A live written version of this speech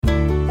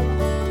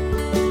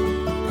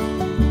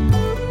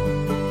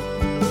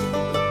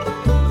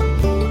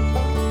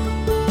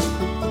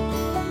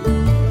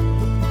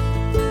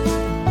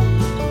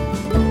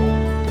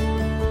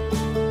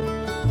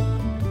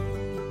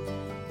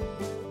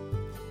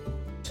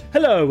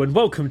Hello and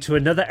welcome to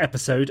another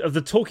episode of the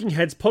Talking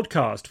Heads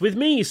podcast with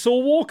me,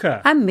 Saul Walker.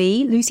 And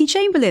me, Lucy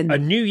Chamberlain. A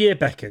new year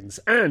beckons,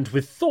 and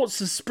with thoughts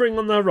of spring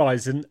on the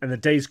horizon and the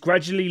days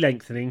gradually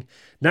lengthening,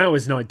 now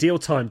is an ideal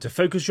time to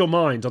focus your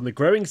mind on the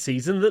growing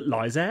season that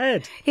lies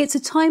ahead. It's a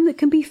time that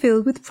can be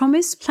filled with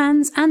promise,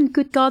 plans and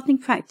good gardening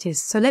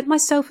practice, so let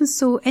myself and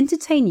Saul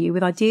entertain you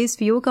with ideas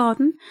for your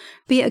garden,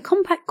 be it a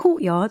compact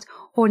courtyard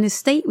or an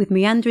estate with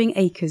meandering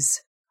acres.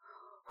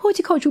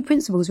 Horticultural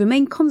principles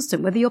remain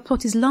constant whether your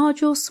plot is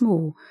large or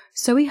small,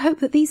 so we hope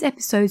that these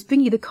episodes bring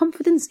you the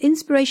confidence,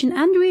 inspiration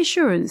and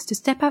reassurance to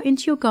step out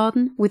into your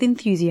garden with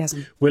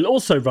enthusiasm. We'll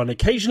also run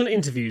occasional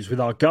interviews with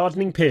our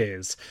gardening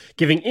peers,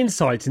 giving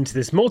insight into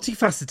this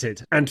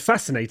multifaceted and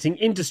fascinating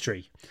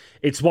industry.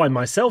 It's why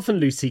myself and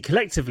Lucy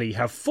collectively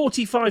have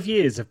 45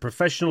 years of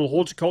professional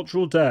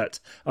horticultural dirt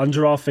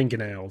under our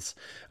fingernails,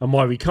 and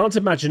why we can't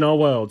imagine our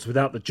worlds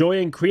without the joy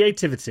and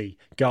creativity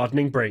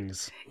gardening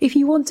brings. If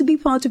you want to be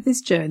part of this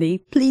journey,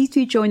 please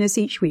do join us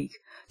each week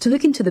to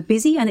look into the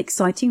busy and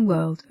exciting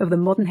world of the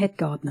modern head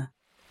gardener.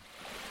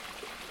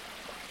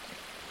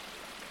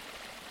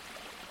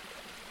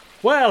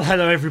 Well,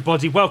 hello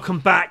everybody. Welcome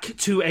back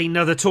to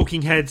another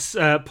Talking Heads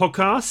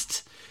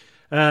podcast.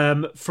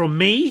 From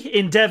me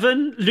in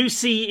Devon.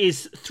 Lucy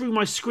is through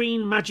my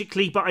screen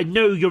magically, but I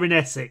know you're in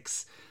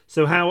Essex.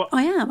 So how...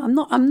 I am. I'm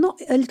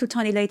not a little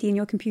tiny lady in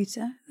your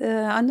computer.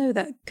 I know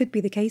that could be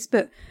the case,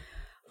 but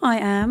I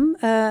am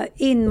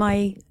in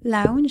my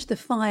lounge. The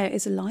fire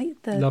is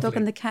alight. The Lovely. Dog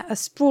and the cat are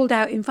sprawled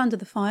out in front of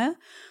the fire.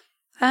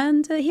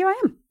 And here I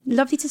am.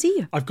 Lovely to see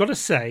you. I've got to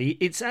say,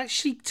 it's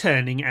actually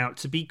turning out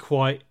to be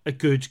quite a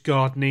good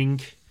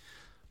gardening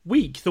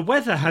week. The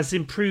weather has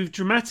improved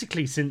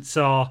dramatically since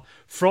our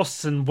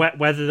frosts and wet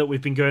weather that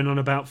we've been going on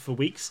about for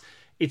weeks.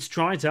 It's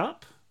dried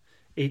up.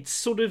 It's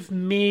sort of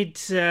mid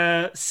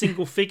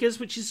single figures,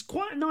 which is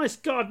quite a nice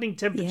gardening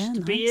temperature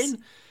to be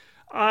in.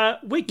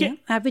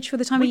 Average for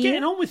the time of year. We're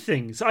getting on with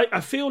things.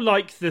 I feel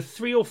like the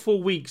 3 or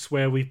 4 weeks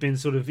where we've been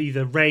sort of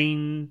either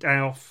rained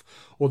off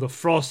or the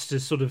frost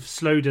has sort of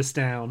slowed us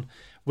down,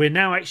 we're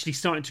now actually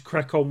starting to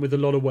crack on with a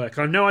lot of work.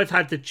 I know I've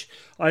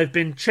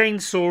been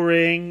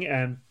chainsawing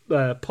and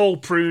pole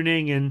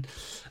pruning and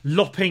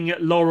lopping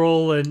at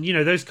laurel and, you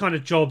know, those kind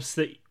of jobs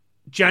that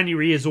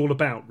January is all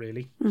about,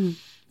 really.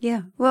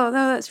 Yeah, well,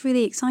 no, that's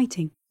really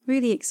exciting.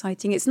 Really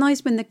exciting. It's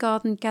nice when the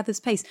garden gathers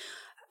pace.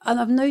 And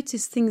I've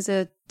noticed things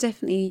are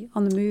definitely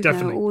on the move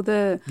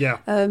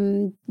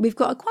now. We've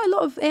got quite a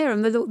lot of air,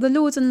 and the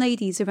lords and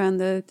ladies around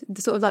the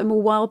sort of like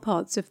more wild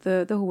parts of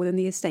the hall and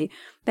the estate,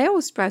 they're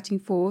all sprouting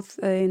forth,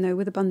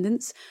 with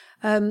abundance.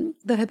 The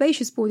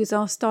herbaceous borders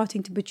are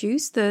starting to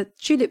produce. The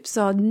tulips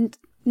are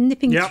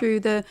nipping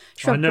through the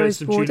shrub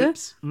rose border.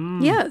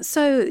 Yeah,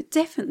 so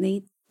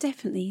definitely,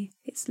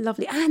 it's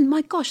lovely. And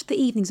my gosh, the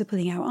evenings are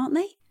pulling out, aren't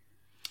they?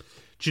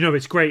 Do you know,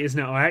 it's great, isn't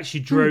it? I actually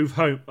drove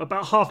home.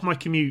 About half my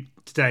commute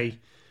today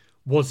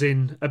was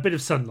in a bit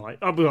of sunlight.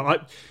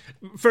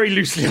 Very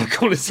loosely I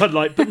call it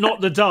sunlight, but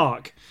not the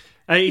dark.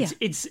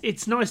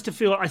 It's nice to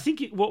feel. I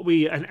think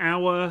an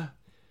hour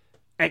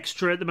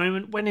extra at the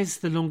moment. When is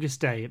the longest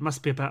day? It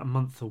must be about a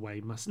month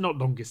away. Not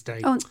longest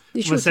day. Oh,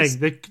 I'm saying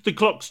the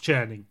clock's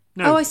churning.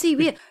 No. Oh, I see.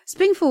 Yeah.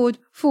 Spring forward,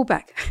 fall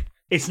back.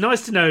 It's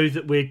nice to know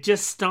that we're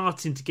just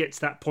starting to get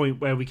to that point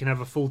where we can have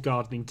a full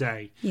gardening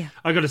day. Yeah.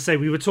 I got to say,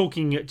 we were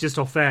talking just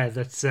off air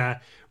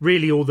that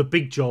really all the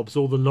big jobs,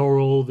 all the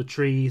laurel, the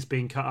trees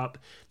being cut up,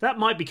 that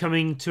might be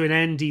coming to an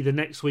end either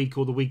next week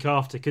or the week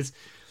after, because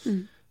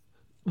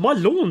my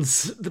lawn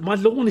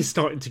is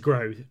starting to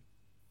grow.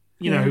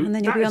 You know, and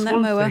then you'll be on that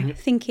mower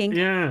thinking.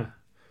 Yeah.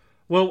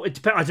 Well,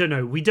 I don't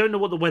know. We don't know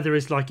what the weather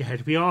is like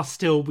ahead.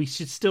 We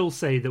should still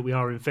say that we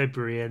are in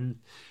February, and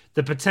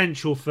the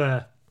potential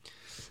for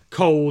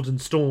cold and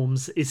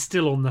storms is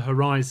still on the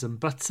horizon,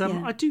 but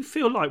I do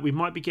feel like we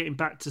might be getting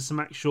back to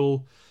some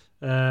actual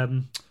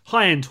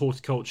high-end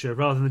horticulture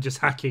rather than just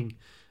hacking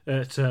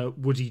at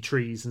woody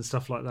trees and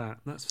stuff like that.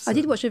 I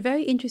did watch a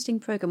very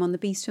interesting programme on the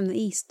Beast from the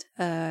East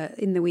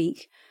in the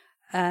week,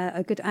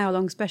 a good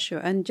hour-long special,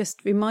 and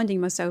just reminding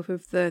myself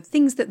of the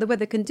things that the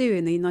weather can do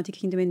in the United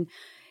Kingdom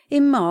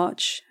in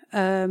March.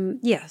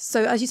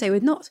 So as you say,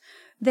 we're not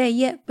there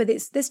yet, but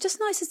it's just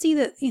nice to see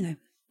that, you know,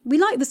 we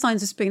like the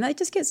signs of spring. That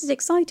just gets us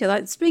excited.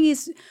 I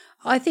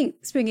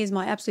think spring is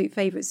my absolute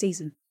favourite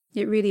season.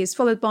 It really is,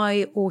 followed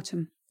by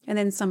autumn, and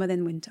then summer,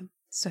 then winter.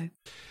 So,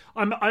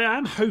 I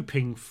am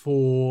hoping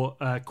for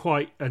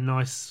quite a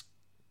nice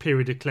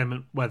period of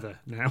clement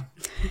weather now.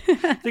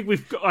 I think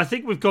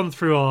we've gone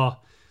through our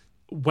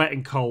wet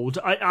and cold.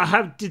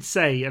 I did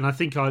say, and I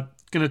think I'm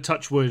going to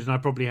touch wood, and I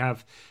probably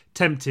have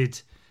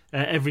tempted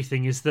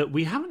everything, is that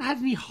we haven't had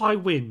any high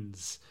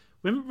winds.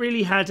 We haven't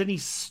really had any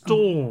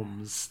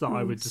storms that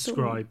I would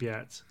describe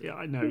yet. Yeah,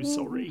 I know,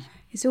 sorry.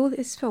 It's all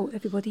its fault,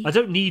 everybody. I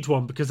don't need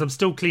one because I'm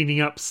still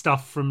cleaning up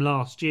stuff from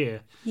last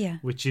year. Yeah.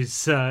 Which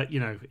is,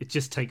 it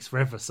just takes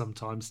forever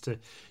sometimes to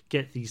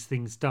get these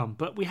things done.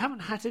 But we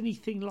haven't had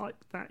anything like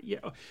that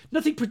yet.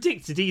 Nothing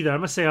predicted either. I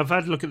must say, I've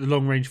had a look at the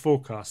long-range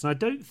forecast, and I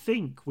don't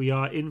think we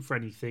are in for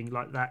anything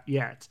like that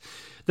yet.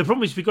 The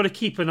problem is we've got to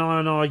keep an eye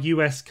on our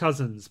US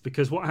cousins,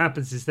 because what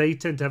happens is they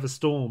tend to have a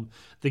storm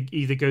that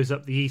either goes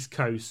up the East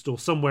Coast or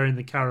somewhere in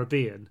the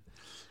Caribbean.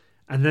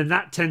 And then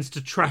that tends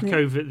to track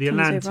over the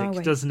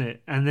Atlantic, doesn't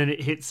it? And then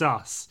it hits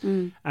us.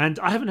 And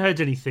I haven't heard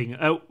anything.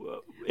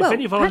 If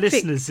any of our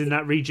listeners in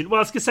that region... Well,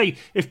 I was going to say,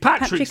 if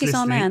Patrick's listening...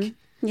 Our man.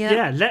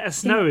 Yeah, let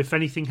us know if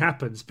anything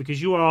happens,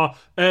 because you are our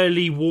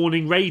early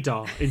warning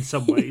radar in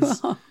some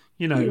ways.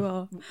 You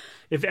are.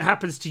 If it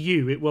happens to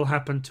you, it will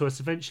happen to us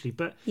eventually.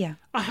 But yeah,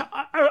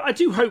 I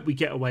do hope we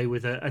get away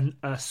with a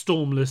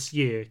stormless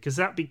year, because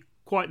that'd be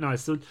quite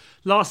nice. The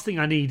last thing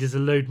I need is a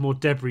load more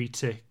debris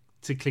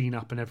to clean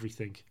up and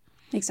everything.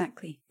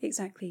 Exactly.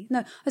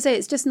 No, I say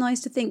it's just nice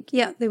to think,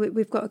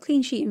 we've got a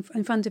clean sheet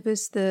in front of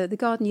us. The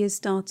garden year's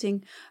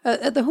starting.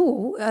 At the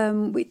hall,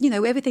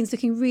 everything's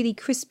looking really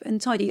crisp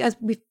and tidy. As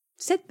we've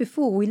said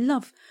before, we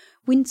love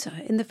winter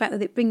in the fact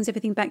that it brings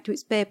everything back to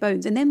its bare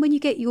bones. And then when you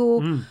get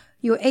your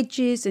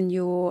edges and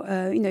your,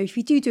 if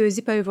you do a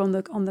zip over on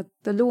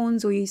the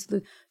lawns, or you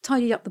sort of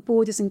tidy up the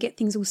borders and get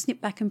things all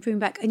snipped back and pruned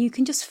back, and you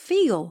can just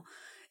feel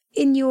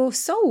in your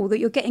soul that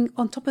you're getting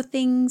on top of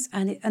things,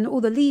 and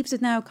all the leaves are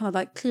now kind of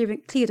like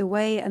cleared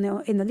away, and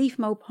they're in the leaf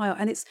mold pile,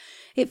 and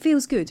it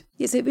feels good.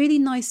 It's a really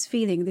nice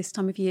feeling this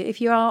time of year if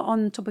you are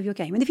on top of your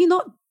game. And if you're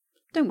not,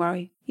 don't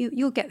worry,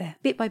 you'll get there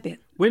bit by bit.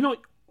 We're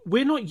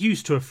not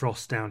used to a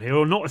frost down here,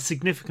 or not a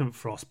significant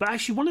frost. But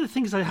actually, one of the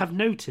things I have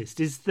noticed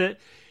is that,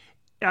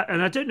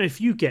 and I don't know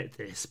if you get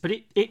this, but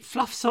it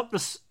fluffs up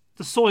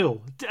the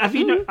soil. Have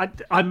you know?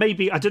 I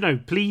don't know.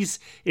 Please,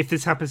 if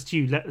this happens to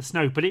you, let us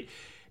know. But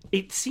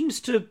it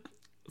seems to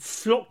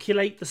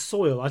flocculate the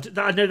soil.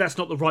 I know that's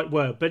not the right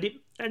word, but it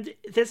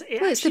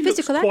actually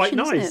looks quite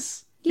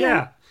nice.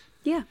 Yeah.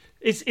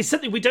 It's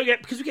something we don't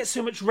get because we get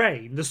so much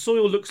rain. The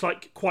soil looks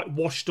like quite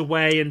washed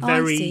away and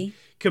very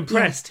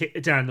compressed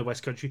down the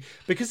West Country.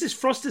 Because this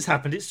frost has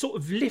happened, it's sort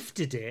of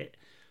lifted it,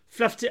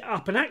 fluffed it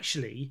up, and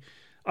actually,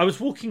 I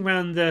was walking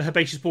around the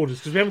herbaceous borders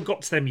because we haven't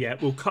got to them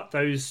yet. We'll cut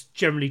those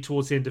generally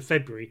towards the end of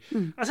February.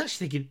 I was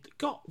actually thinking,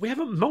 God, we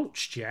haven't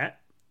mulched yet.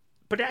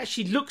 But it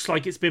actually looks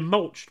like it's been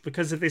mulched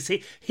because of this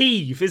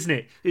heave, isn't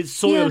it? It's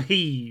soil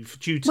heave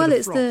due to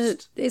the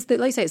frost. It's like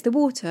you say, it's the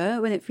water.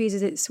 When it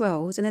freezes, it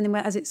swells, and then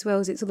as it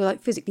swells, it sort of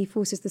like physically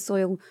forces the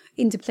soil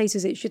into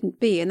places it shouldn't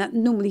be, and that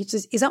normally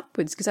just is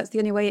upwards because that's the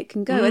only way it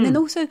can go. And then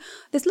also,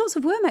 there's lots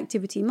of worm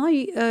activity.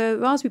 My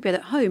raspberry bed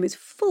at home is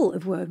full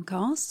of worm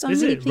casts. I'm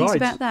really pleased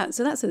about that.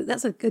 So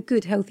that's a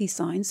good, healthy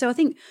sign. So I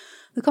think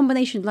the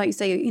combination of, like you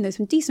say,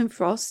 some decent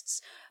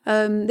frosts.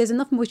 There's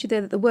enough moisture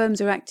there that the worms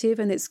are active,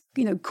 and it's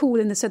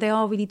cool, so they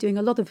are really doing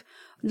a lot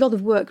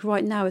of work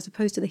right now, as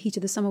opposed to the heat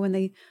of the summer when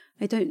they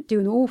don't do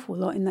an awful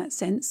lot in that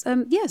sense.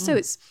 So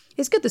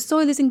it's good. The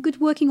soil is in good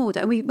working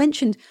order, and we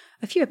mentioned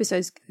a few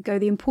episodes ago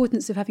the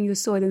importance of having your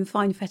soil in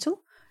fine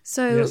fettle.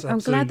 So yes, I'm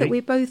glad that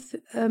we're both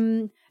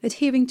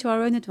adhering to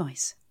our own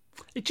advice.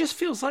 It just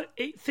feels like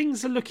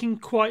things are looking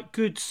quite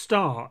good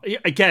start.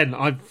 Again,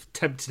 I've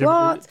tempted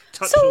to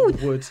touch on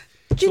the wood.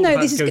 Do you know,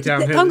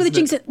 I'm going to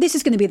jinx it. This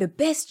is going to be the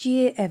best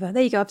year ever.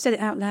 There you go. I've said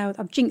it out loud.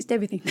 I've jinxed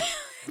everything.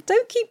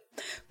 Don't keep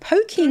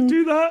poking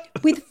do that.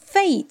 with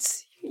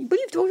fate. But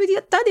you've already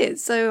done it.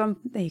 So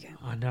there you go.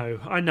 I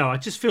know. I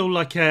just feel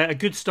like a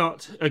good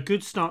start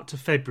to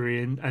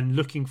February and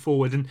looking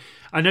forward. And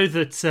I know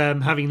that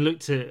having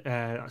looked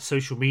at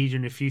social media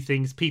and a few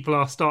things, people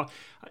are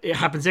it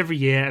happens every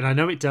year, and I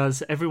know it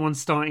does. Everyone's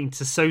starting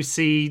to sow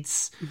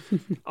seeds.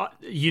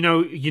 You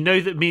know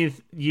that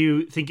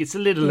you think it's a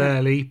little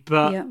early,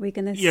 but we're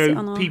going to sit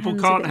on our people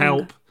hands can't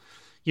help.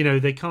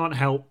 They can't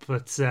help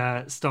but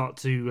start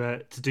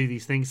to do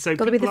these things. So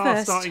people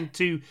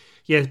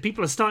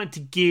are starting to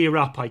gear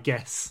up, I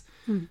guess.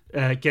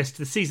 To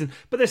the season,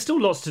 but there's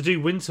still lots to do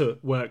winter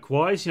work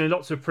wise.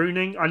 Lots of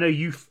pruning. I know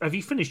have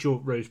you finished your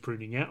rose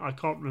pruning yet? I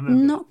can't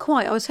remember. Not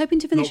quite. I was hoping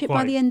to finish it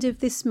by the end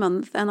of this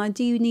month, and I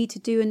do need to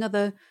do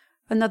another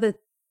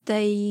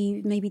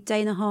day, maybe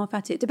day and a half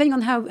at it, depending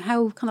on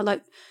how kind of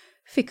like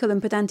fickle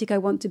and pedantic I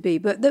want to be.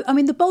 But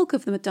the bulk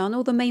of them are done.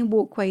 All the main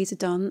walkways are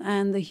done,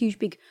 and the huge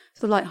big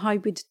sort of like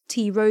hybrid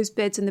tea rose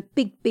beds and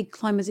the big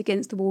climbers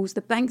against the walls.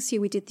 The Banksia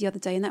we did the other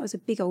day, and that was a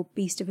big old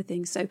beast of a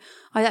thing. So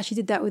I actually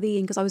did that with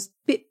Ian because I was a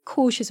bit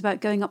cautious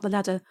about going up the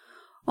ladder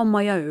on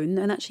my own,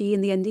 and actually in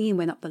the end Ian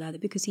went up the ladder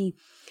because he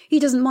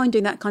doesn't mind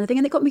doing that kind of thing,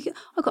 and I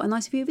got a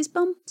nice view of his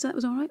bum, so that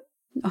was all right.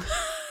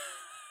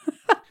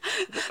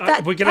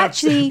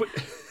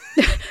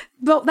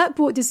 Well, that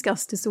brought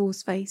disgust to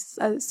Saul's face.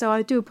 So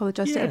I do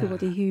apologise to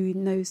everybody who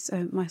knows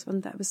my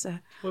son. That was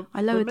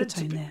I lowered the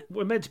tone there.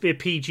 We're meant to be a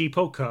PG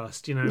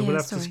podcast, we'll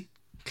have to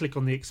click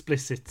on the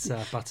explicit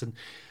button.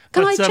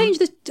 Can I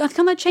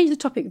change the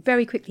topic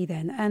very quickly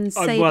then and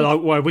say?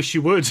 I wish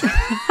you would.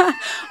 I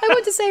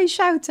want to say a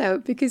shout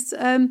out because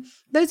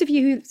those of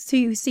you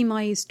who see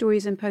my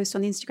stories and posts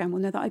on Instagram will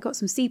know that I got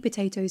some seed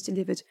potatoes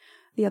delivered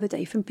the other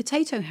day from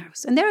Potato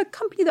House, and they're a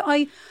company that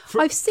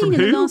I've seen in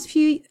the last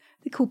few.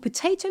 They're called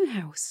Potato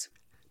House.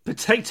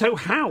 Potato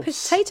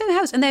House. Potato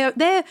House, and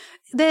their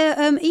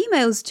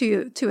emails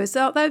to us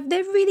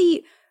they're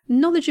really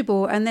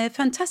knowledgeable, and they're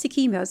fantastic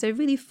emails. They're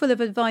really full of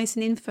advice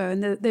and info,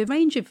 and the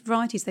range of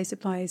varieties they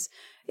supply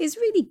is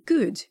really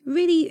good,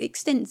 really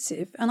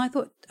extensive. And I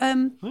thought,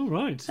 all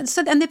right.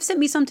 And they've sent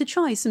me some to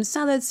try, some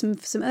salads, some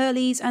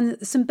earlies, and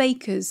some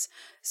bakers.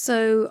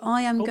 So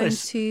I am going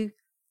to.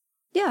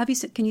 Yeah,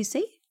 can you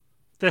see?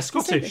 They're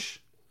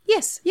Scottish.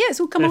 Yes, it's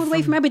all come all the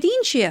way from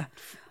Aberdeenshire.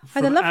 I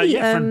had a lovely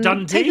from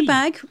Dundee. paper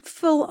bag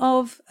full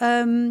of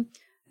a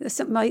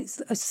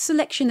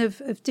selection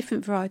of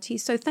different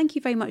varieties. So thank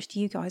you very much to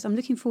you guys. I'm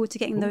looking forward to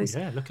getting those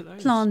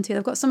planted.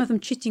 I've got some of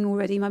them chitting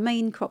already. My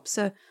main crops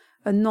are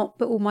not,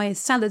 but all my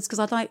salads, because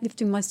I like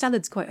lifting my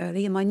salads quite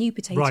early, and my new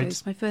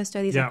potatoes, my first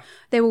earlies,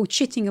 they're all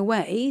chitting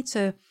away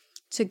to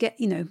get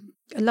a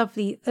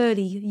lovely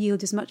early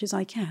yield as much as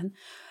I can.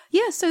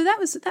 Yeah, so that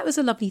was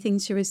a lovely thing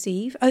to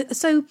receive.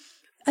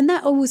 And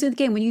that always,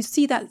 again, when you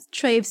see that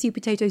tray of seed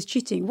potatoes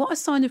chitting, what a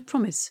sign of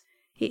promise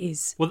it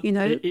is. Well,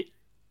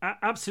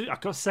 absolutely.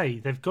 I've got to say,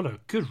 they've got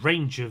a good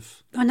range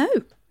of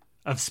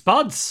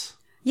spuds.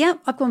 Yeah,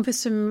 I've gone for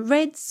some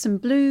reds, some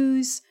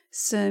blues,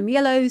 some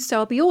yellows. So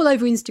I'll be all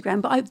over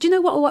Instagram. But do you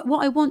know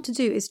what I want to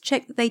do is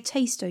check that they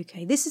taste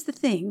okay. This is the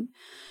thing,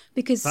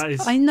 because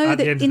I know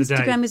that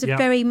Instagram is a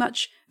very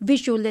much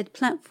visual-led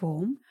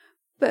platform.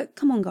 But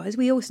come on, guys,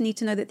 we also need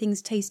to know that things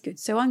taste good.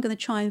 So I'm going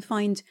to try and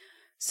find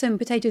some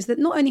potatoes that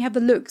not only have the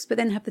looks, but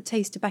then have the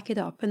taste to back it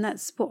up. And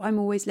that's what I'm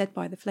always led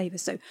by, the flavour.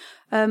 So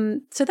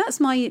that's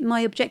my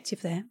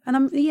objective there. And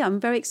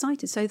I'm very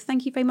excited. So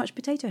thank you very much,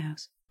 Potato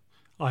House.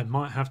 I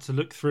might have to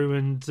look through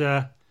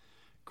and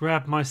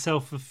grab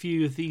myself a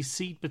few of these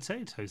seed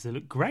potatoes. They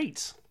look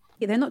great.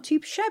 Yeah, they're not too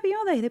shabby,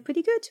 are they? They're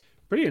pretty good.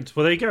 Brilliant.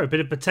 Well, there you go. A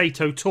bit of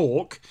potato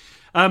talk.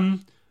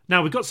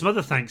 Now, we've got some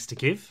other thanks to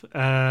give.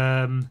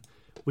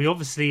 We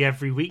obviously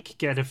every week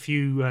get a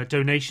few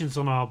donations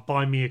on our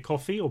Buy Me a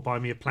Coffee or Buy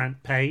Me a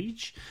Plant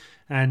page.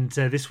 And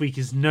this week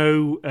is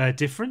no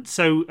different.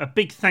 So a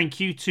big thank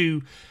you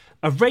to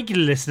a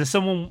regular listener,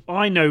 someone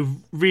I know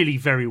really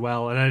very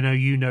well. And I know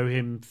you know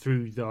him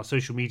through our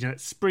social media.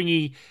 That's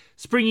Springy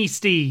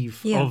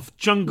Steve of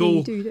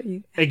Jungle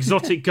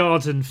Exotic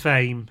Garden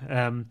fame.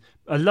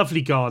 A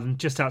lovely garden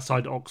just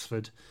outside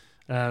Oxford.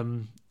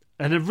 And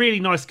a really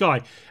nice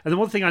guy. And the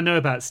one thing I know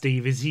about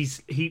Steve is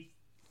he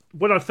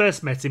when I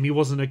first met him, he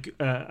wasn't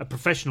a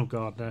professional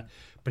gardener,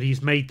 but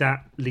he's made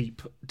that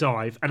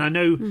dive. And I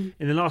know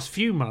in the last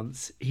few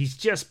months, he's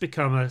just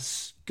become a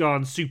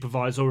garden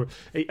supervisor or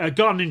a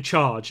garden in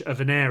charge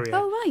of an area.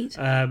 Oh,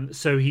 right.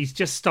 So he's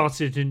just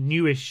started a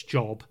newish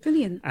job.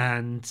 Brilliant.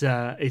 And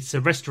it's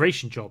a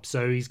restoration job.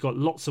 So he's got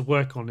lots of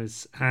work on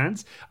his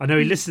hands. I know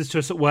he listens to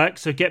us at work,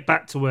 so get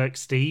back to work,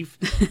 Steve.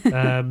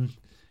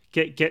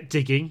 Get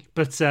digging.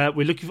 But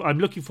I'm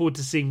looking forward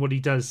to seeing what he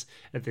does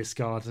at this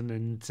garden,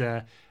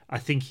 and I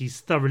think he's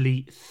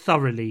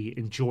thoroughly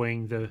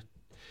enjoying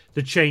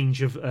the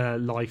change of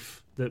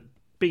life that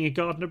being a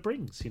gardener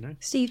brings.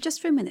 Steve,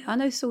 just for a minute. I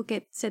know Saul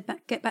said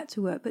get back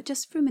to work, but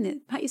just for a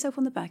minute, pat yourself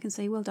on the back and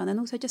say well done, and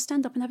also just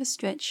stand up and have a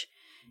stretch,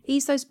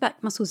 ease those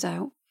back muscles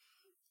out.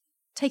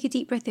 Take a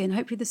deep breath in.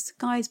 Hopefully the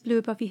sky is blue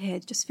above your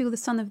head. Just feel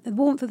the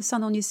warmth of the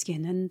sun on your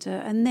skin,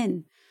 and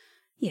then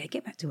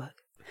get back to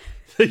work.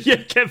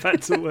 Get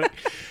back to work.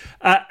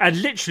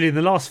 And literally in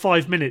the last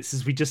 5 minutes,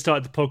 as we just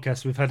started the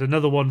podcast, we've had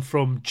another one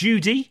from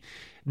Judy.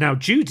 Now,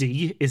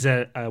 Judy is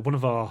one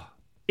of our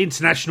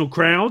international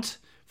crowd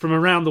from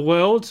around the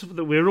world.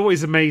 That we're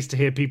always amazed to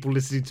hear people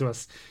listening to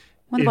us.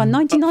 One of our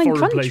 99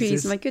 countries,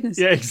 places. My goodness.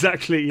 Yeah,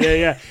 exactly.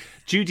 Yeah.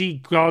 Judy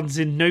gardens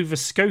in Nova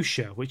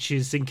Scotia, which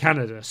is in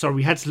Canada. Sorry,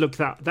 we had to look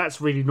that.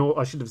 That's really not.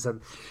 I should have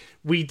said.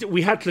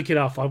 We had to look it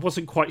up. I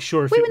wasn't quite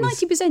sure if we were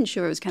 90%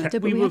 sure it was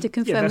Canada, but we had to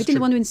confirm. We didn't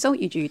want to insult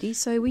you, Judy,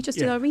 so we just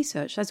did our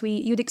research.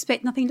 You'd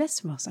expect nothing less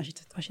from us. I should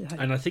hope.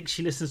 And I think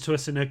she listens to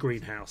us in her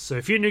greenhouse. So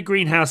if you're in your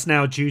greenhouse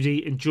now,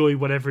 Judy, enjoy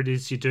whatever it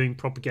is you're doing,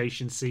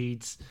 propagation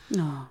seeds,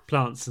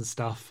 plants and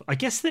stuff. I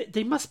guess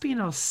they must be in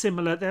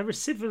they're a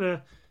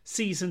similar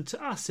season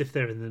to us if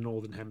they're in the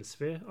Northern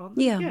Hemisphere, aren't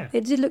they? Yeah,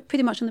 it did look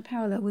pretty much on the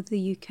parallel with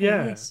the UK.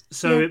 Yeah, yes.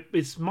 So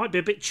it might be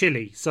a bit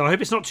chilly. So I hope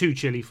it's not too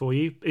chilly for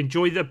you.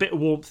 Enjoy the bit of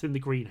warmth in the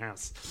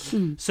greenhouse.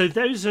 So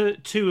those are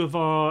two of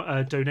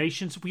our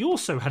donations. We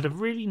also had a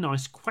really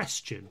nice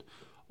question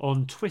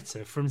on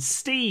Twitter from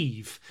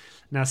Steve.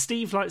 Now,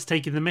 Steve likes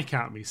taking the mick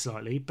out of me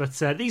slightly,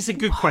 but these are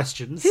good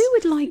questions. Who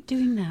would like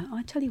doing that?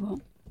 I tell you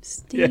what,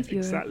 Steve,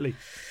 exactly.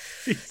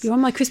 You're on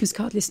my Christmas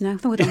card list now.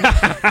 Well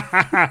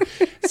done.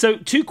 So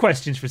 2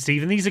 questions for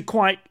Steve, and these are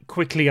quite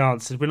quickly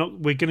answered.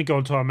 We're going to go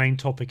on to our main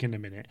topic in a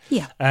minute.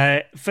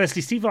 Yeah.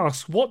 Firstly, Steve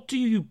asks, what do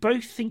you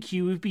both think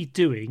you would be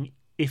doing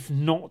if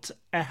not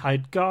a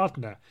head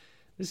gardener?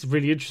 This is a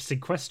really interesting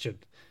question.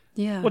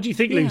 Yeah. What do you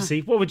think,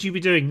 Lucy? What would you be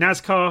doing?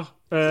 NASCAR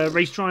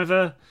race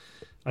driver?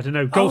 I don't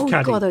know. Golf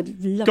caddy. God, I'd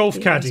love golf to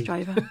be caddy. a race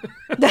driver.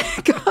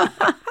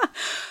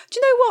 Do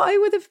you know what I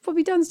would have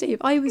probably done, Steve?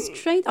 I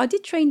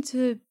did train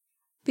to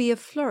be a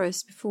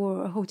florist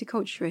before a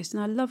horticulturist,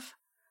 and I love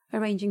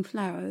arranging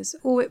flowers.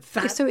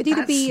 It'd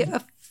either be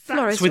a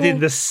florist.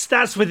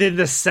 That's within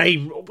the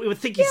same. We were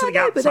thinking something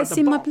outside but that's the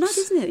in box. my blood,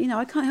 isn't it?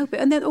 I can't help it.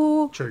 And then,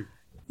 True.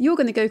 You're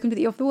going to go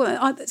completely off the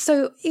wall.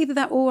 So either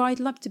that, or I would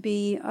love to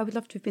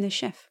have been a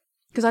chef,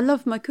 because I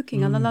love my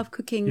cooking and I love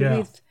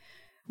cooking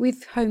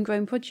with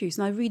homegrown produce,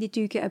 and I really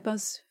do get a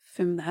buzz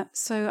from that.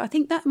 So I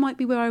think that might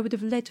be where I would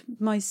have led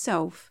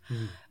myself.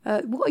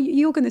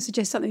 You're going to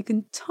suggest something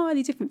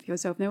entirely different for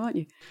yourself now, aren't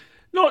you?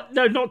 Not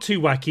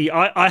too wacky.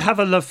 I have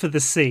a love for the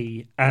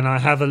sea, and I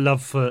have a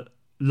love for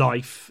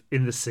life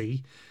in the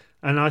sea,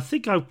 and I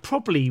think I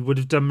probably would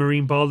have done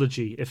marine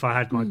biology if I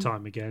had my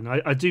time again.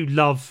 I do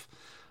love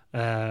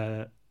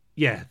the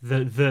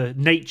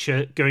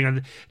nature going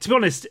on. To be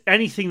honest,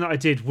 anything that I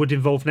did would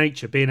involve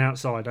nature, being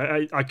outside.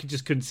 I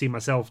couldn't see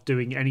myself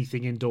doing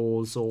anything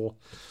indoors or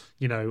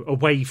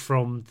away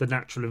from the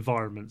natural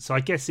environment. So I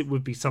guess it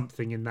would be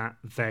something in that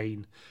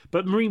vein.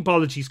 But marine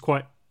biology is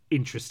quite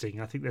interesting.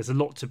 I think there's a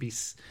lot to be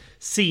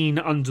seen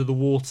under the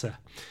water.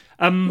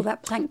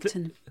 That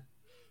plankton.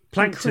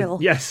 Plankton, krill.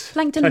 Yes.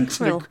 Plankton and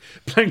krill.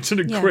 Plankton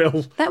and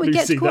krill. That would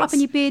get caught up in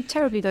your beard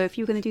terribly, though, if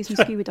you were going to do some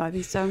scuba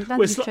diving. So I'm glad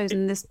you've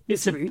chosen this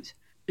route.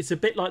 It's a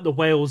bit like the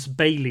whale's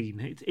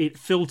baleen. It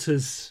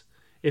filters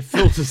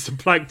the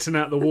plankton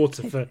out of the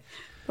water for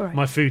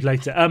my food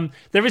later.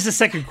 There is a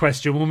second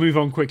question. We'll move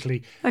on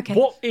quickly. Okay.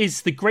 What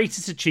is the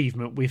greatest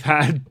achievement we've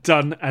had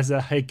done as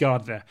a head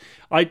gardener?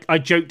 I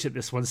joked at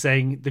this one,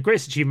 saying the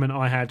greatest achievement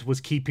I had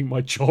was keeping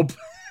my job.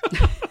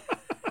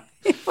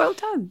 Well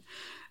done.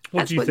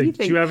 What do you think?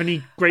 Do you have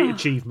any great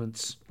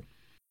achievements?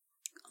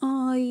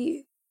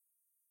 I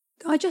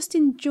just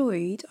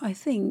enjoyed, I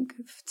think,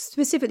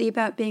 specifically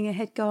about being a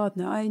head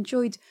gardener, I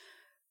enjoyed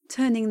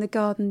turning the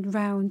garden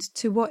round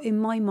to what in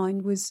my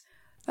mind was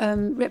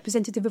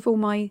representative of all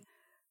my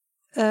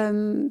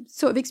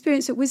sort of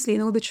experience at Wisley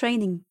and all the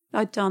training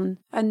I'd done,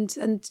 and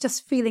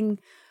just feeling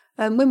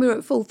when we were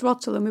at full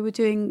throttle and we were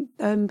doing,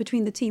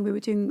 between the team, we were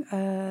doing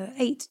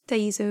 8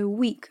 days a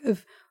week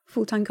of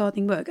full-time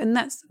gardening work. And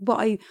that's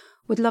what I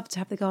would love to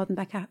have the garden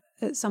back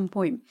at some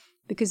point,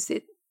 because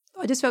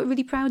I just felt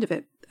really proud of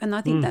it. And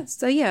I think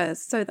so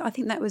I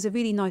think that was a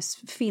really nice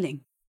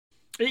feeling.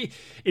 It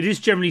is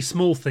generally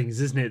small things,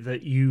 isn't it,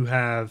 that you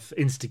have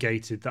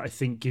instigated that I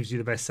think gives you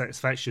the best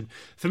satisfaction.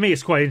 For me,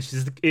 it's quite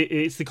interesting.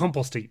 It's the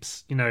compost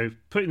heaps.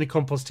 Putting the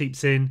compost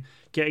heaps in,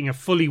 getting a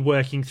fully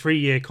working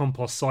 3-year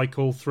compost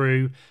cycle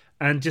through,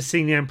 and just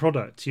seeing the end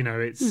product.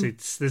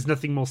 It's there's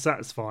nothing more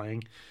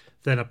satisfying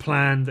than a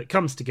plan that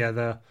comes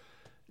together.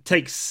 It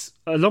takes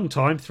a long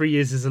time. 3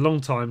 years is a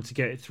long time to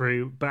get it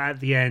through, but at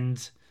the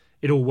end,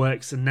 it all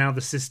works, and now the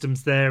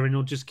system's there, and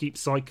it'll just keep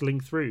cycling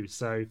through.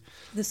 So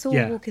the Salt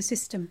Walker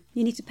system,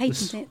 you need to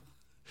patent it.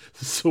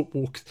 The Salt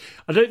Walker.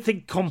 I don't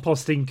think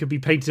composting can be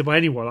patented by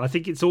anyone. I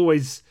think it's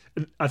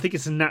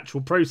a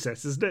natural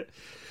process, isn't it?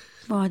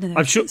 Well, I don't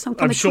know. Some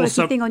kind of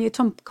quirky thing on your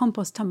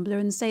compost tumbler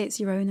and say it's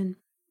your own. And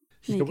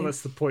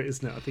that's the point,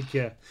 isn't it? I think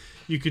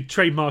you could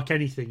trademark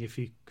anything if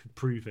you could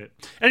prove it.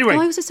 Anyway, I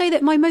also say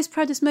that my most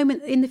proudest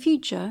moment in the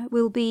future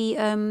will be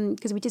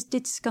because we just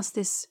did discuss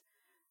this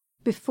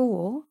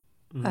before.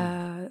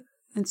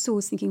 And so I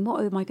was thinking,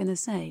 what am I going to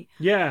say?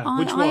 Yeah,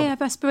 which one? I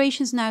have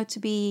aspirations now to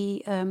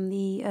be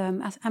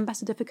the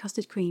ambassador for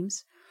custard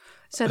creams.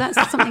 So that's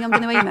something I'm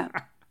going to aim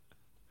at.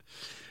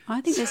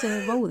 I think there's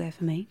a role there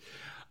for me.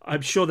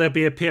 I'm sure there'll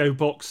be a PO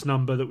box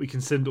number that we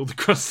can send all the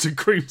custard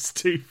creams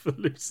to for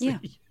Lucy. Yeah,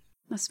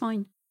 that's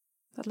fine.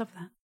 I'd love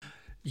that.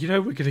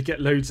 We're going to get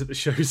loads at the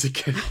shows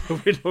again.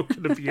 We're not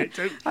going to be it.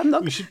 I'm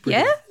not.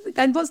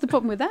 And what's the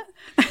problem with that?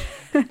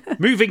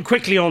 Moving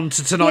quickly on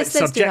to tonight's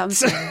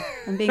subject.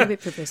 I'm being a bit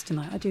frivolous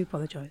tonight. I do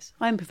apologise.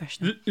 I am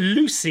professional.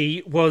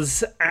 Lucy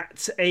was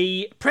at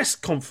a press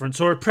conference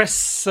or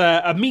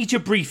a media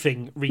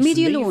briefing recently.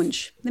 Media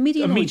launch. The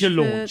media launch. Media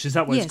launch. Is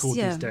that what it's called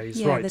these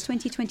days? Yeah, right. The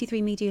 2023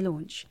 media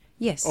launch.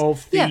 Yes.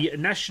 Of the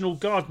National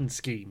Garden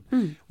Scheme,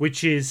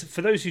 which is,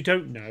 for those who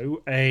don't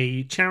know,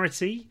 a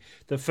charity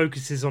that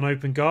focuses on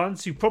open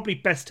gardens. You've probably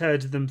best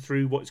heard of them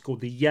through what's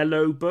called the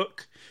Yellow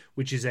Book,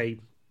 which is a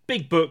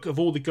big book of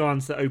all the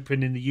gardens that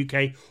open in the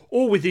UK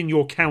or within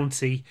your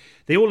county.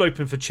 They all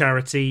open for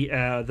charity.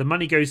 The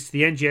money goes to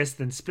the NGS,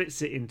 then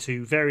splits it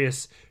into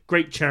various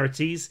great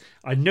charities.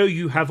 I know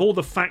you have all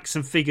the facts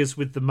and figures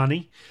with the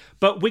money,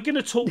 but we're going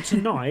to talk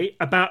tonight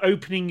about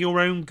opening your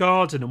own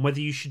garden and whether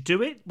you should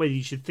do it, whether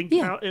you should think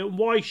about it, and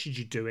why should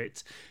you do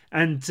it,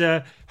 and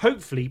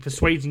hopefully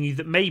persuading you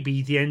that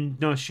maybe the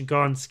National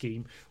Garden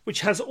Scheme,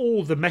 which has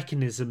all the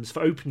mechanisms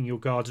for opening your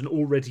garden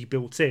already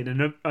built in,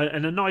 and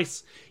a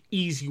nice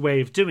easy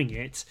way of doing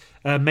it,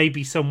 may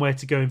be somewhere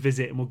to go and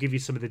visit, and we'll give you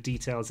some of the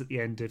details at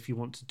the end if you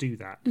want to do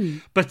that.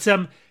 But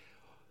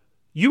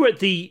you were at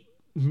the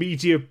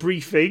media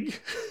briefing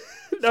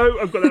No,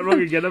 I've got that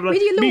wrong again. I'm like,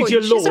 media launch.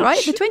 That's all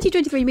right. The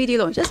 2023 media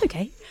launch. That's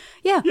okay.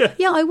 Yeah,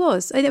 I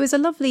was. And it was a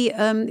lovely,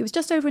 it was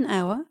just over an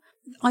hour.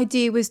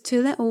 Idea was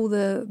to let all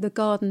the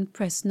garden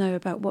press know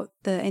about what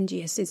the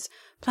NGS is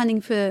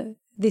planning for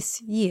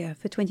this year,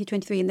 for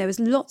 2023. And there was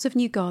lots of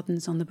new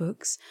gardens on the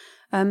books.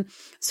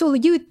 Saul,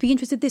 you would be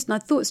interested in this, and I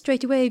thought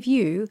straight away of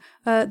you.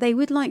 They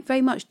would like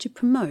very much to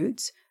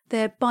promote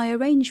their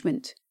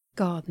by-arrangement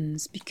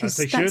gardens, because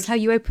that's how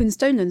you open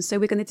Stonelands. So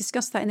we're going to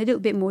discuss that in a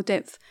little bit more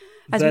depth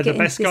as we get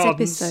into this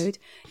episode.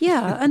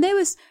 Yeah, and there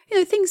was,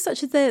 things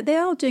such as they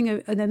are doing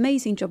an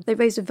amazing job. They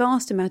raised a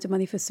vast amount of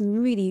money for some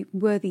really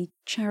worthy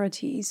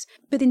charities.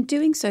 But in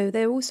doing so,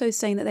 they're also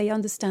saying that they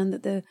understand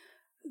that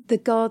the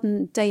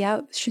garden day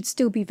out should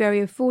still be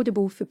very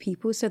affordable for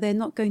people. So they're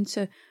not going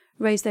to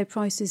raise their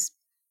prices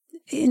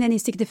in any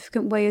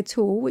significant way at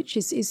all, which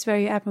is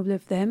very admirable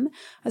of them.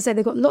 As I say,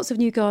 they've got lots of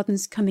new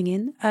gardens coming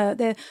in.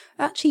 They're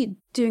actually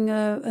doing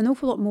an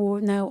awful lot more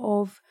now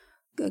of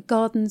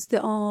gardens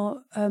that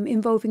are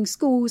involving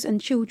schools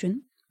and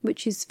children,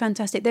 which is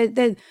fantastic.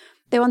 They're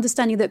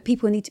understanding that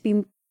people need to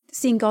be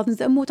seeing gardens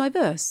that are more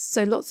diverse.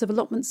 So lots of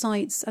allotment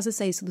sites, as I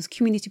say, so there's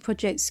community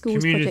projects,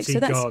 schools projects. So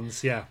that's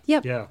gardens, yeah.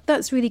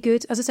 That's really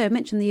good. As I say, I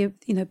mentioned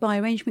the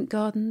by-arrangement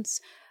gardens.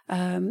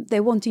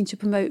 They're wanting to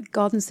promote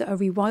gardens that are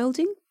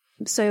rewilding.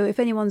 So if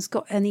anyone's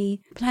got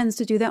any plans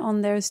to do that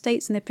on their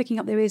estates and they're picking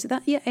up their ears at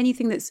that,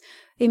 anything that's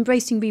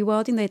embracing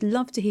rewilding, they'd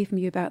love to hear from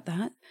you about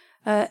that.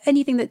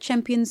 Anything that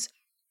champions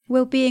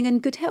well-being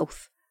and good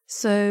health.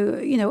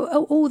 So,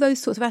 all those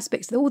sorts of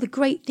aspects, all the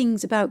great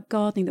things about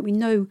gardening that we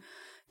know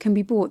can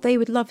be bought, they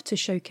would love to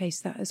showcase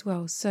that as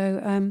well.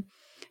 So,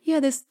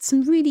 there's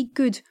some really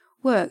good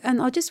work.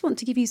 And I just want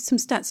to give you some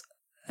stats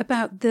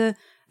about the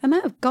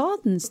amount of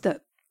gardens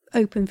that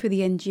open for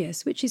the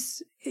NGS, which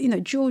is,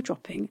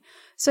 jaw-dropping.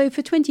 So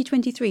for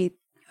 2023,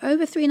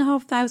 over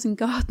 3,500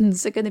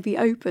 gardens are going to be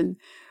open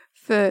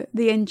for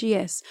the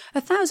NGS.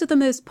 1,000 of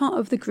them as part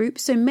of the group.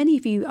 So many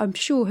of you, I'm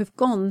sure, have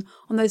gone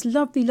on those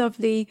lovely,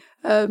 lovely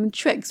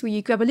treks where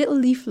you grab a little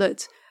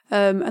leaflet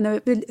and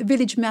a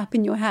village map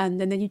in your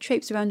hand, and then you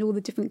traipse around all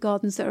the different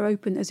gardens that are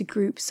open as a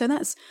group. So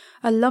that's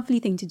a lovely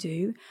thing to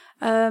do.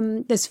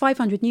 There's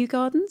 500 new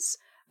gardens.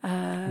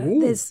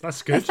 There's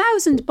that's good.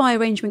 1,000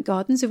 by-arrangement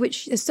gardens, of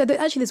which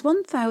actually there's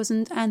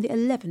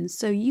 1,011.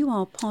 So you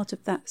are part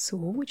of that,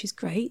 Saul, which is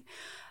great.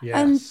 Yes.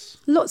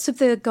 And lots of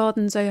the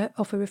gardens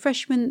offer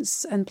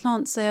refreshments and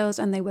plant sales,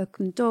 and they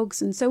welcome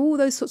dogs, and so all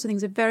those sorts of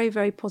things are very,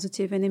 very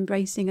positive and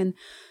embracing, and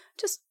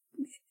just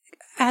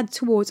add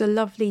towards a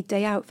lovely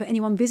day out for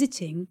anyone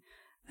visiting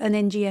an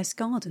NGS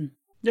garden.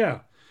 Yeah.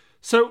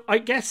 So I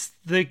guess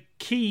the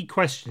key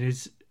question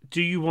is,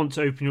 do you want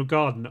to open your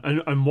garden,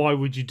 and why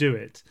would you do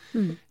it?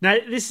 Now,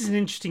 this is an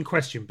interesting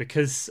question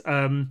because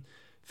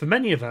for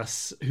many of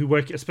us who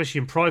work, especially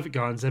in private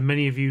gardens, and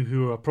many of you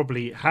who are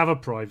probably have a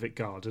private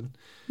garden,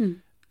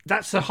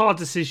 that's a hard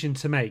decision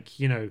to make.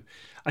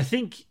 I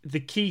think the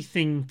key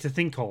thing to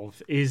think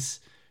of is,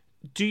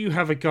 do you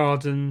have a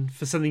garden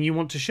for something you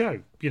want to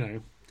show?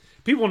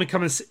 People want to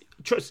come and see.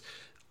 Trust.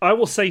 I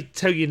will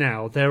tell you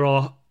now, there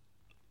are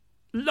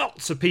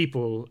lots of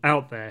people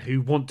out there who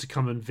want to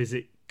come and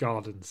visit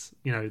gardens.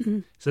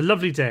 It's a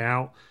lovely day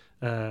out.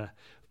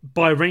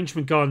 By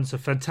arrangement gardens are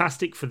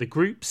fantastic for the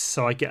groups,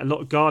 so I get a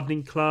lot of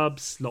gardening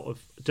clubs, a lot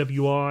of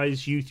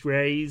WIs,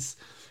 U3As,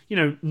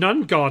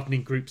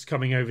 non-gardening groups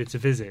coming over to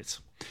visit.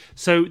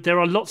 So there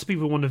are lots of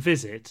people who want to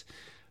visit,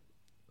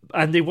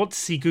 and they want to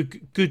see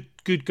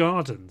good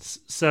gardens.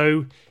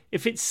 So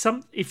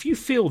if you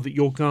feel that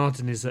your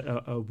garden is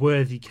a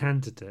worthy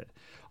candidate,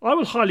 I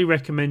will highly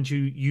recommend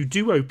you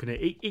do open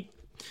it.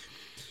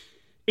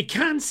 It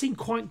can seem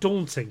quite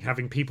daunting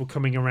having people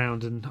coming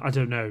around and, I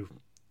don't know,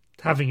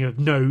 having a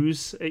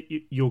nose at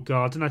your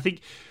garden. I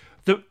think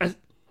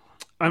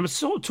I'm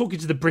sort of talking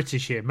to the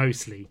British here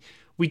mostly.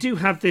 We do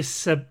have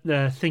this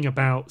thing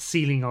about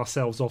sealing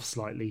ourselves off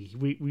slightly.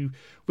 We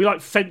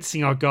like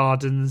fencing our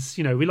gardens.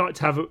 We like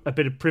to have a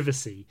bit of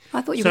privacy.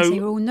 I thought you were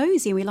saying we're all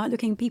nosy and we like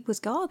looking at people's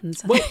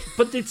gardens. Well,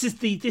 but this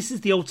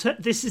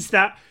is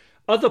that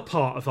other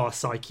part of our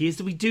psyche, is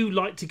that we do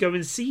like to go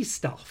and see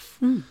stuff.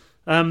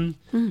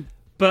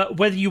 But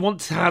whether you want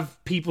to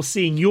have people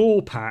seeing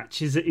your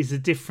patch is a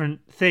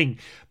different thing.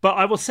 But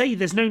I will say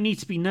there's no need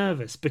to be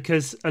nervous,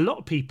 because a lot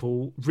of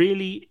people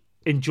really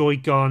enjoy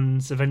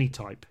gardens of any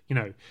type.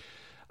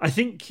 I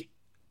think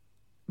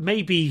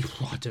maybe,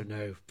 I don't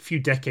know, a few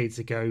decades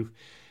ago,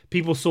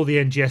 people saw the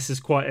NGS as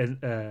quite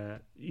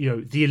the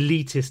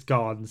elitist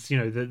gardens,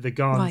 the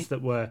gardens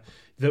that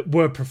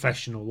were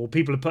professional, or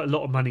people have put a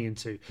lot of money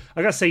into.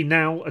 I gotta say,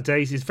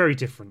 nowadays it's very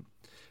different.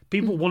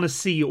 People want to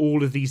see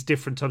all of these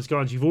different types of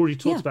gardens. You've already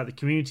talked about the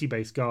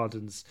community-based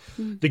gardens.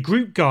 The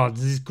group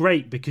gardens is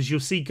great because you'll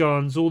see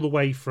gardens all the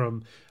way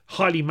from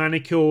highly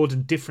manicured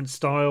and different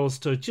styles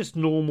to just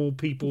normal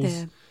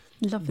people's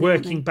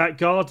working back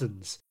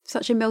gardens.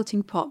 Such a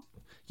melting pot.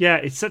 Yeah,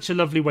 it's such a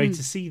lovely way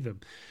to see them.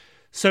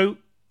 So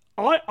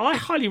I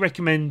highly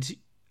recommend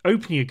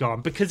opening a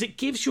garden because it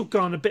gives your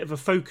garden a bit of a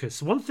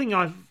focus. One thing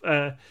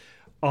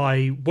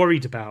I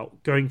worried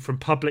about going from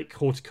public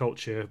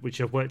horticulture, which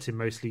I've worked in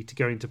mostly, to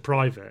going to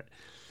private,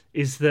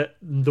 is that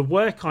the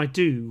work I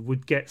do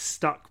would get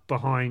stuck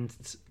behind,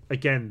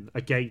 again,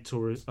 a gate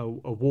or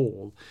a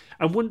wall,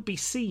 and wouldn't be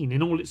seen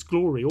in all its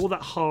glory, all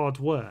that hard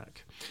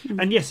work.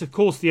 And yes, of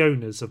course, the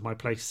owners of my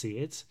place see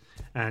it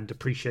and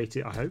appreciate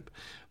it, I hope.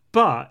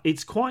 But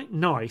it's quite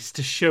nice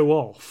to show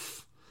off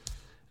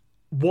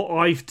what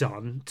I've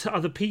done to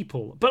other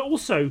people. But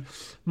also,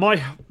 my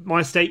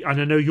estate,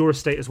 and I know your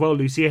estate as well,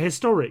 Lucy, are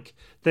historic.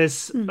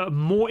 There's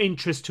more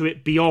interest to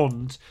it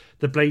beyond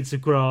the blades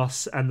of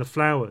grass and the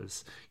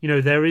flowers. You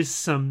know, there is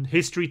some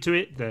history to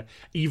it, the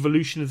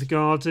evolution of the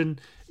garden.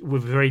 We're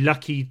very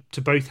lucky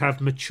to both have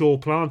mature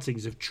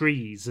plantings of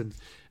trees and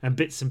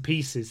bits and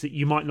pieces that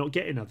you might not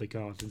get in other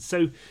gardens.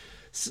 So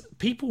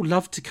people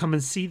love to come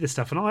and see this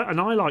stuff, and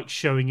I like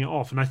showing it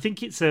off, and I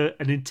think it's an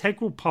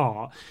integral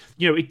part.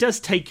 You know, it does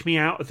take me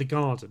out of the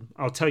garden,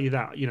 I'll tell you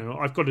that. You know,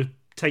 I've got to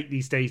take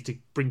these days to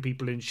bring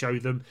people in, show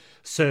them,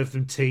 serve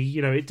them tea.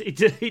 You know,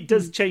 it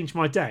does change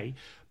my day,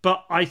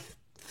 but I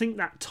think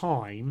that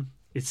time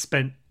is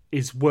spent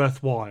is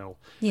worthwhile.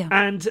 Yeah.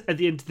 And at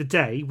the end of the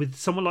day, with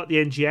someone like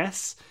the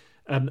NGS,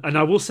 and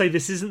I will say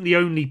this isn't the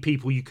only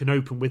people you can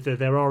open with.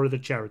 There are other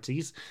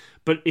charities,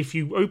 but if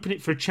you open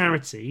it for a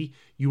charity,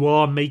 you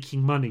are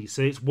making money.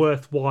 So it's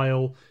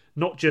worthwhile,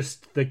 not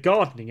just the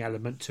gardening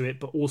element to it,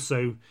 but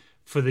also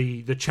for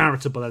the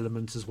charitable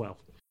element as well.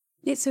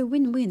 It's a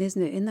win-win,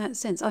 isn't it, in that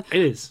sense? It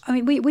is. I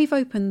mean, we've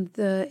opened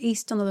the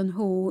East Dunellan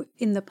Hall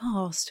in the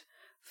past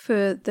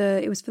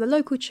it was for the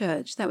local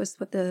church. That was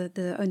what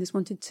the owners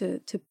wanted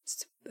to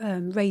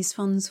raise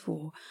funds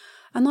for.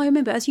 And I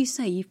remember, as you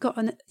say, you've got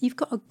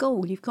a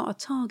goal, you've got a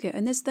target,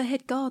 and there's the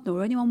head gardener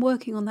or anyone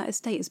working on that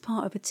estate as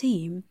part of a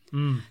team.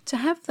 To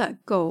have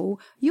that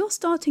goal, you're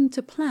starting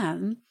to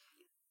plan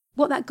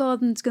what that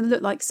garden's going to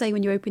look like, say,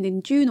 when you open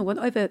in June or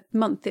whatever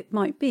month it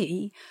might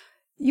be.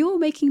 You're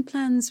making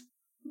plans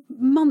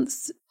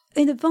months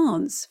in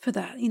advance for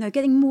that, you know,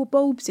 getting more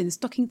bulbs in,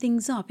 stocking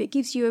things up. It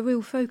gives you a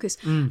real focus.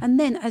 And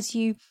then as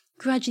you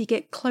gradually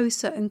get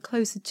closer and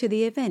closer to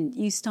the event,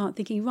 you start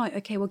thinking, right,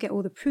 okay, we'll get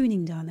all the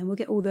pruning done, and we'll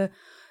get all the,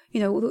 you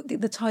know, all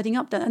the tidying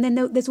up done. And then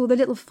there's all the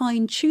little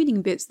fine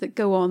tuning bits that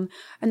go on,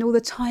 and all the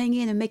tying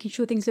in and making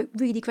sure things look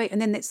really great. And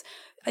then it's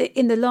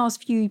in the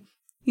last few,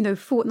 you know,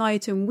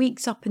 fortnight and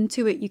weeks up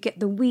into it, you get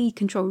the weed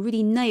control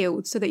really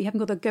nailed so that you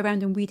haven't got to go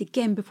around and weed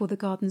again before the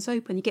garden's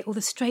open. You get all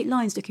the straight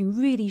lines looking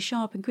really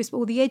sharp and crisp,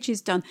 all the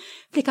edges done,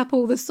 flick up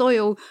all the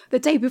soil the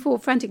day before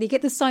frantically,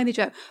 get the signage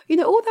out. You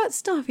know, all that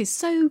stuff is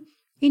so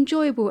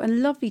enjoyable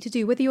and lovely to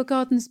do, whether your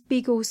garden's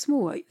big or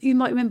small. You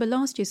might remember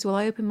last year, so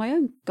I opened my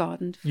own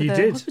garden for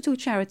the hospital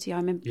charity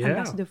I'm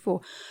ambassador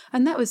for.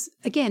 And that was,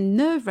 again,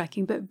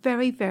 nerve-wracking, but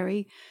very,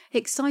 very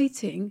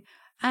exciting.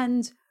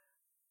 And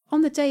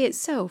on the day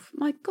itself,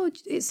 my God,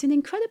 it's an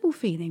incredible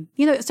feeling.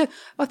 You know, so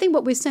I think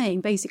what we're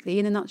saying, basically,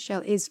 in a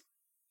nutshell, is,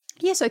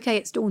 yes, okay,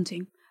 it's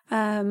daunting.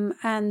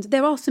 And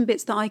there are some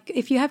bits that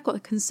if you have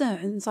got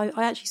concerns, I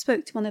actually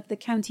spoke to one of the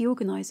county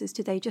organisers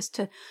today just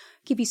to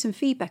give you some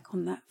feedback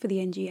on that for the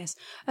NGS.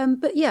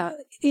 But yeah,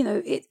 you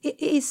know, it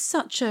is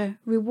such a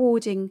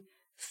rewarding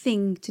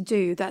thing to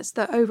do. That's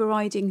the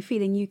overriding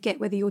feeling you get,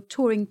 whether you're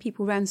touring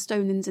people around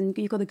Stonelands and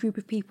you've got a group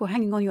of people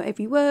hanging on your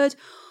every word,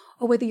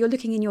 or whether you're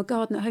looking in your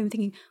garden at home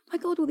thinking, my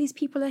God, all these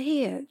people are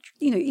here,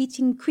 you know,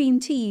 eating cream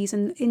teas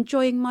and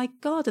enjoying my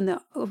garden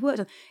that I've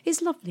worked on.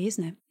 It's lovely,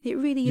 isn't it? It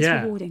really is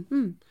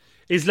rewarding.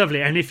 It's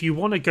lovely. And if you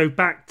want to go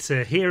back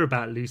to hear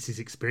about Lucy's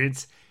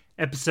experience,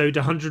 episode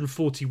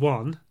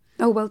 141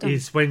 well done.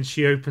 Is when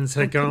she opens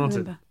her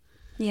garden.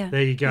 Yeah.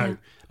 There you go.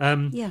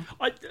 Yeah.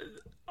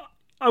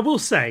 I will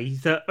say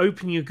that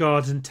opening your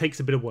garden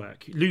takes a bit of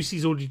work.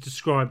 Lucy's already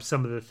described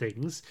some of the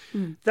things.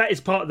 That is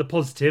part of the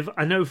positive.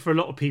 I know for a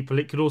lot of people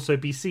it could also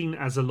be seen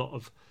as a lot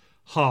of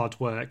hard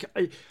work.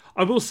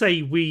 I will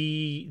say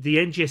the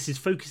NGS is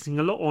focusing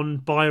a lot on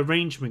by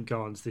arrangement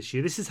gardens this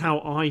year. This is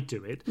how I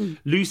do it.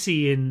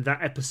 Lucy in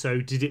that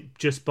episode did it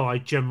just by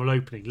general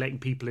opening, letting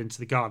people into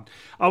the garden.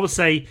 I will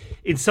say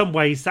in some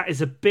ways that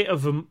is a bit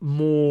of a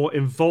more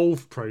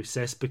involved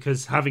process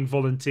because having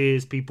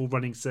volunteers, people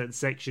running certain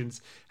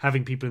sections,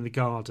 having people in the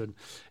garden.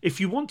 If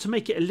you want to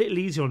make it a little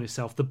easier on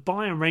yourself, the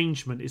by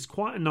arrangement is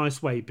quite a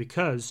nice way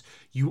because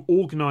you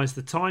organise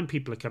the time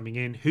people are coming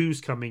in,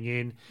 who's coming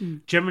in.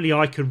 Generally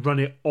I can run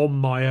it on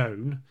my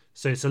own,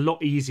 so it's a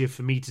lot easier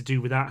for me to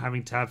do without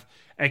having to have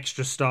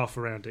extra staff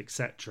around,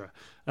 etc.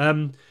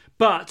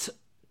 But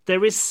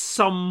there is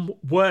some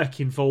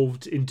work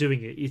involved in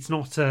doing it. It's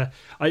not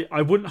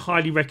I wouldn't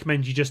highly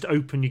recommend you just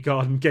open your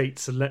garden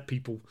gates and let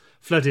people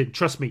flood in.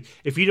 Trust me,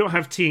 if you don't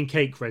have tea and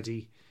cake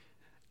ready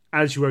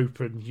as you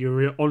open,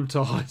 you're on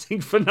to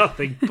hiding for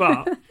nothing.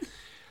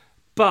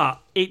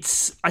 But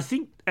it's, I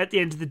think at the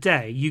end of the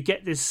day you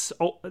get this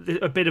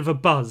a bit of a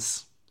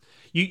buzz.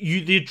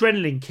 You the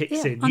adrenaline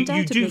kicks in.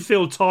 You do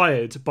feel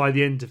tired by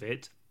the end of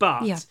it,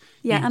 but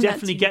you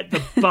definitely get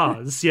the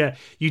buzz.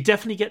 You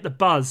definitely get the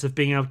buzz of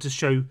being able to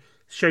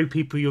show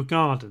people your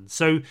garden.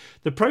 So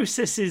the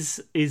process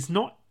is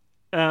not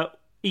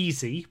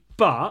easy,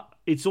 but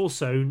it's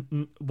also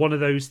one of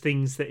those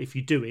things that if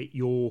you do it,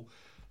 you'll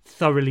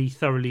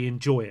thoroughly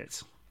enjoy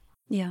it.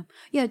 Yeah.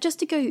 Just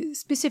to go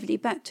specifically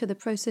back to the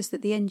process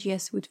that the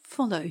NGS would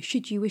follow,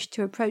 should you wish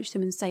to approach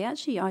them and say,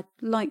 actually, I'd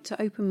like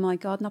to open my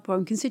garden up, or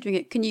I'm considering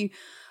it, can you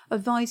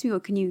advise me, or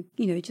can you,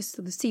 just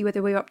sort of see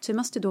whether we're up to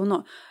mustard or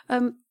not?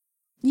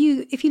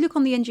 If you look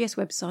on the NGS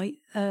website,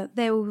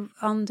 they'll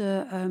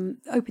under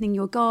opening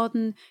your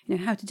garden,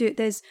 how to do it.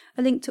 There's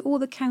a link to all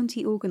the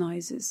county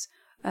organisers.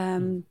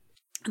 And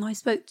I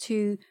spoke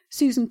to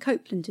Susan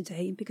Copeland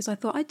today because I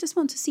thought I just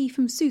want to see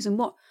from Susan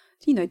what,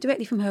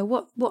 directly from her,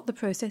 what the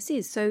process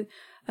is. So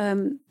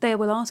they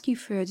will ask you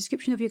for a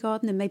description of your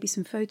garden and maybe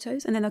some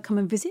photos, and then they'll come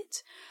and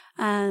visit.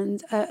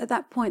 And at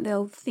that point,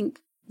 they'll think,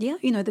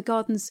 the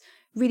garden's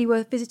really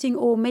worth visiting,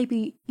 or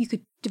maybe you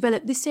could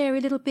develop this area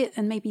a little bit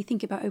and maybe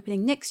think about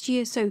opening next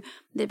year. So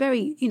they're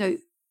very,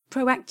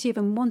 proactive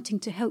and wanting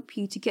to help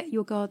you to get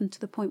your garden to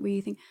the point where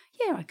you think,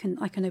 I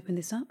can open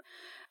this up.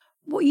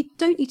 What you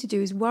don't need to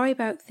do is worry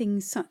about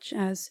things such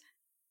as,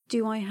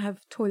 do I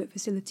have toilet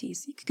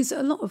facilities? Because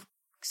a lot of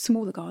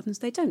smaller gardens,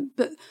 they don't.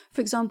 But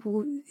for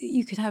example,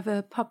 you could have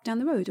a pub down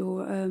the road,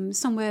 or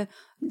somewhere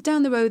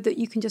down the road that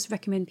you can just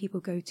recommend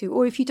people go to.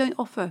 Or if you don't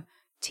offer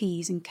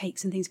teas and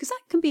cakes and things, because that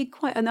can be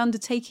quite an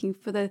undertaking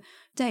for the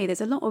day.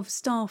 There's a lot of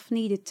staff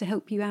needed to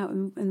help you out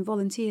and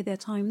volunteer their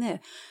time there.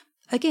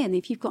 Again,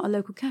 if you've got a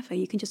local cafe,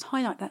 you can just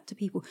highlight that to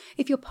people.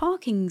 If your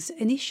parking's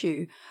an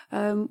issue,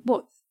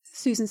 what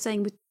Susan's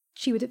saying,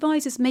 she would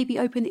advise us maybe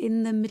open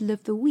in the middle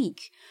of the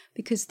week,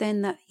 because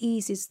then that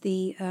eases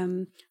the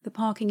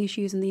parking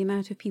issues and the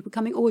amount of people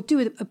coming, or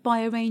do a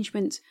by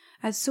arrangement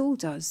as Saul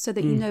does, so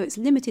that it's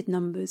limited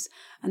numbers,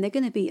 and they're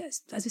going to be,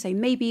 as I say,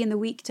 maybe in the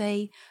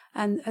weekday,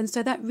 and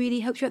so that really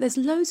helps you out. There's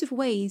loads of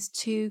ways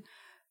to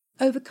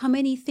overcome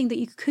anything that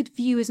you could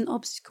view as an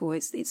obstacle.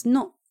 It's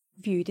not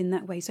viewed in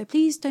that way. So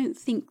please don't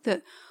think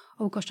that,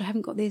 oh gosh, I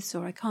haven't got this,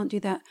 or I can't do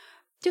that.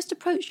 Just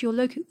approach your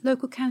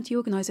local county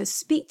organiser,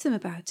 speak to them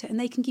about it, and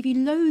they can give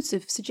you loads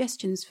of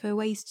suggestions for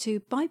ways to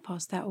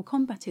bypass that or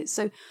combat it.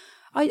 So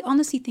I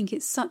honestly think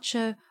it's such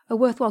a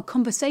worthwhile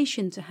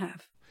conversation to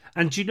have.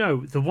 And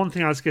the one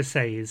thing I was going to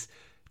say is,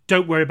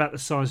 don't worry about the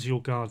size of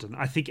your garden.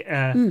 I think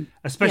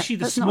especially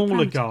the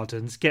smaller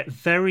gardens get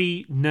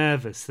very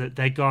nervous that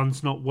their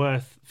garden's not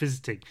worth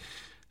visiting.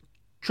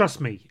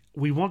 Trust me,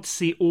 we want to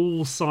see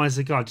all size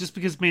of garden. Just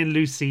because me and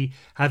Lucy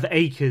have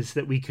acres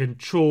that we can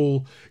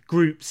trawl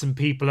groups and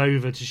people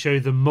over to show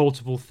them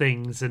multiple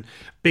things, and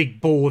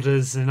big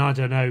borders, and I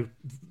don't know,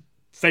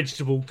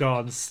 vegetable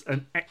gardens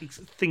and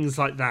things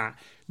like that.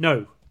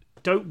 No,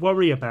 don't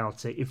worry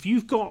about it. If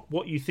you've got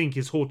what you think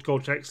is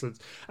horticulture excellence,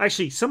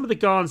 actually some of the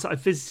gardens that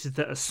I've visited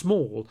that are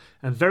small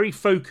and very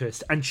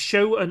focused and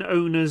show an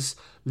owner's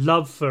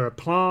love for a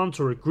plant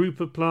or a group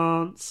of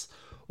plants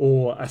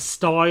or a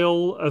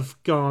style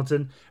of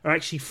garden are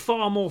actually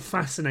far more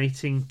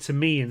fascinating to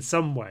me in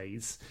some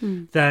ways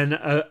than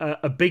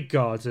a big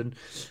garden.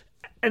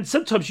 And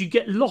sometimes you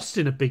get lost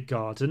in a big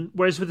garden,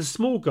 whereas with a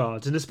small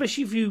garden,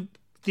 especially if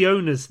the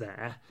owner's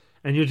there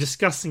and you're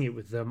discussing it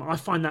with them, I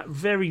find that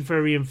very,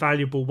 very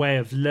invaluable way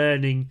of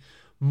learning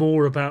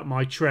more about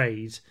my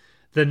trade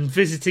than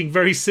visiting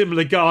very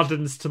similar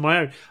gardens to my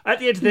own. At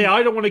the end of the day,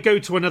 I don't want to go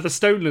to another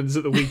Stonelands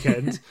at the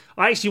weekend.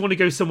 I actually want to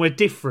go somewhere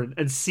different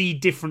and see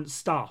different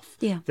stuff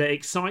that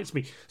excites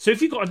me. So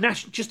if you've got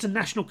just a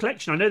national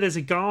collection, I know there's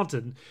a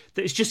garden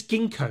that is just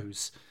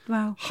ginkgos.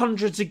 Wow.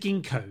 Hundreds of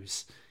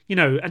ginkgos.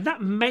 And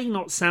that may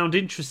not sound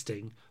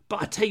interesting,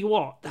 but I tell you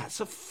what, that's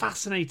a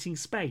fascinating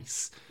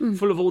space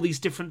full of all these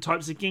different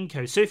types of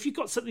ginkgos. So if you've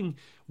got something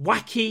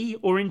wacky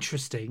or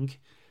interesting,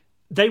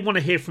 they want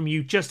to hear from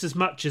you just as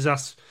much as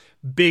us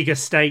big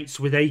estates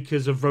with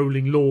acres of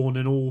rolling lawn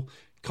and all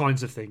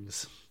kinds of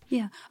things.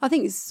 Yeah, I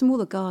think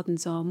smaller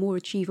gardens are more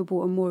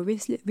achievable and more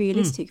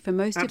realistic for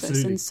most of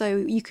us, and so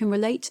you can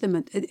relate to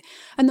them.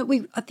 And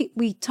that I think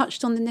we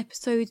touched on in an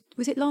episode,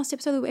 was it last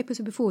episode or the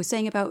episode before,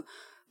 saying about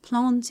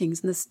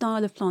plantings and the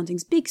style of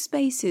plantings. Big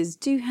spaces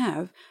do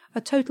have a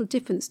total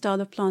different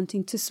style of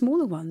planting to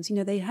smaller ones.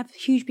 They have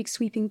huge, big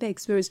sweeping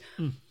beds, whereas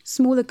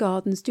smaller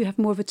gardens do have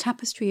more of a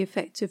tapestry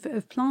effect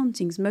of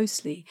plantings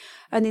mostly.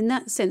 And in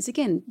that sense,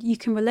 again, you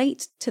can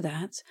relate to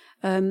that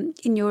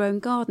in your own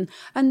garden.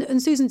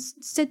 And Susan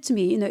said to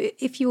me,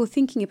 if you're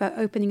thinking about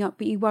opening up,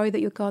 but you worry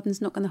that your garden's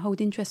not going to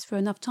hold interest for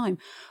enough time,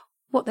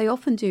 what they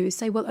often do is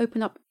say, well,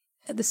 open up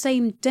at the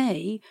same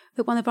day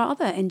that one of our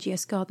other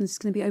NGS gardens is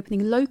going to be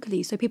opening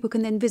locally, so people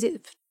can then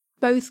visit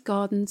both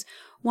gardens,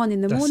 one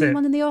in the morning,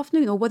 one in the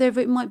afternoon, or whatever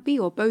it might be,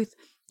 or both,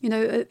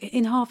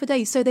 in half a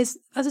day. So there's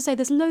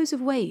loads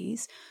of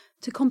ways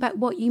to combat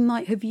what you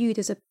might have viewed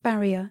as a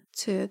barrier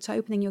to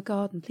opening your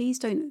garden. Please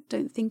don't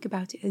think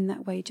about it in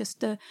that way.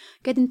 Just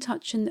get in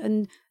touch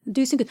and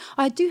do some good.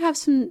 I do have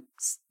some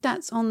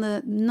stats on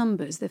the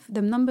numbers,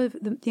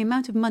 the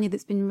amount of money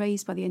that's been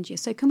raised by the NGS.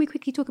 So can we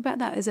quickly talk about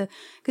that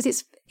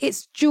because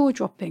it's jaw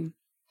dropping.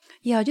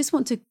 Yeah, I just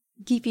want to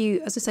give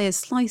you, as I say, a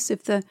slice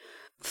of the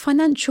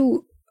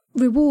financial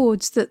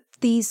rewards that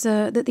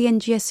that the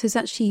NGS has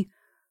actually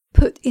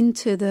put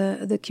into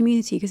the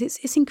community, because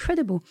it's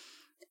incredible.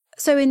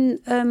 So in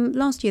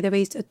last year, they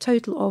raised a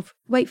total of,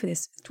 wait for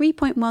this,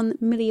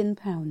 £3.1 million.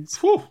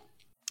 Whew.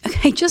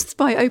 Okay, just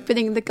by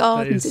opening the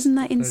gardens. Isn't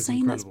that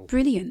insane? That's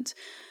brilliant.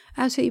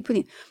 Absolutely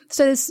brilliant.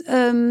 So there's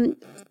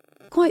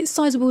quite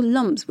sizable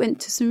lumps went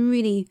to some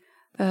really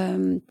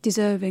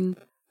deserving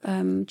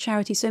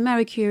charities. So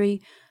Marie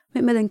Curie,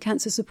 Macmillan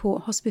Cancer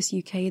Support, Hospice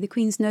UK, the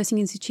Queen's Nursing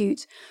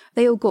Institute,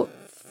 they all got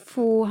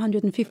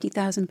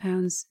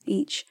 £450,000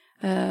 each.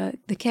 The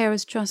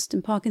Carers Trust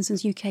and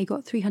Parkinson's UK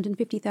got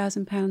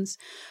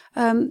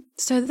 £350,000.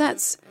 So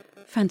that's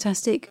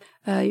fantastic.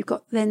 You've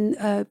got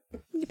then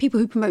people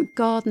who promote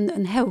garden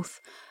and health.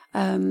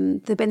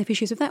 The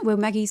beneficiaries of that were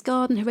Maggie's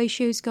Garden,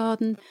 Horatio's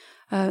Garden,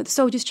 the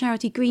Soldiers'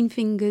 Charity, Green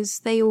Fingers.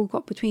 They all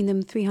got between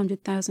them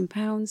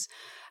 £300,000.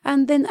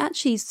 And then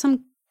actually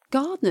some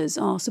gardeners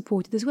are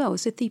supported as well.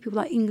 So people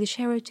like English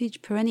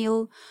Heritage,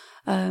 Perennial,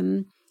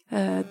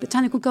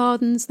 Botanical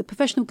Gardens, the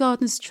Professional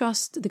Gardeners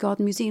Trust, the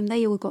Garden Museum,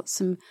 they all got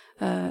some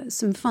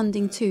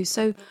funding too.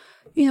 So,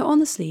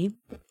 honestly,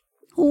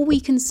 all we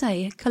can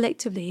say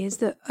collectively is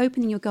that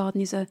opening your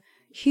garden is a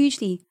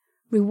hugely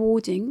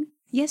rewarding,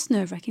 yes,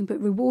 nerve-wracking,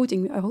 but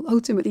rewarding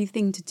ultimately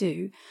thing to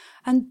do.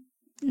 And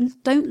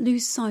don't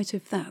lose sight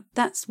of that.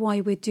 That's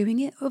why we're doing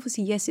it.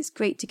 Obviously, yes, it's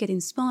great to get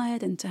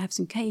inspired and to have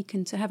some cake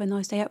and to have a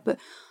nice day out, but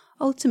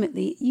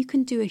ultimately you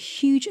can do a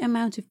huge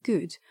amount of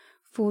good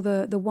for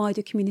the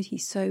wider community.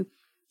 So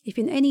if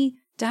in any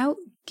doubt,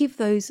 give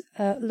those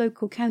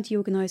local county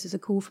organisers a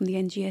call from the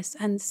NGS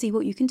and see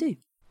what you can do.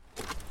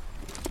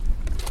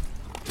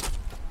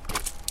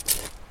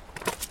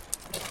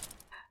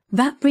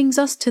 That brings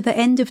us to the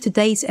end of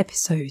today's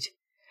episode.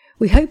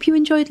 We hope you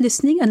enjoyed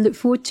listening and look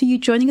forward to you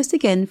joining us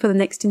again for the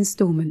next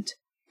instalment.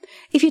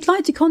 If you'd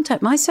like to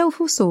contact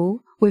myself or Saul,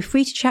 we're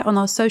free to chat on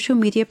our social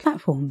media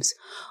platforms.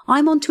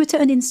 I'm on Twitter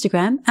and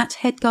Instagram at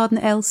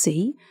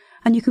HeadGardenerLC,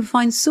 and you can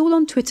find Saul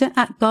on Twitter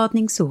at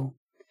GardeningSaul.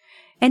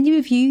 Any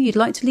review you'd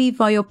like to leave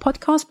via your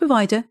podcast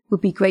provider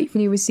would be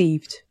gratefully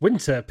received.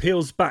 Winter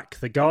peels back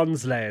the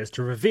garden's layers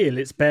to reveal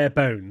its bare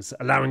bones,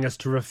 allowing us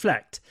to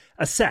reflect,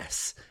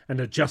 assess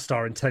and adjust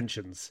our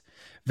intentions.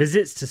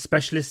 Visits to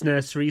specialist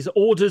nurseries,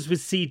 orders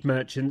with seed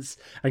merchants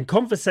and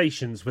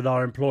conversations with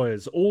our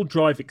employers all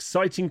drive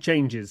exciting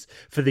changes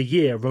for the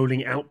year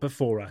rolling out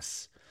before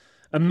us.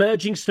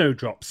 Emerging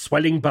snowdrops,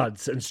 swelling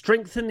buds and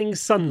strengthening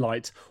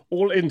sunlight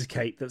all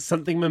indicate that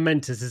something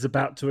momentous is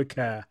about to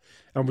occur,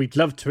 and we'd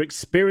love to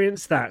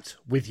experience that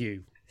with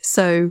you.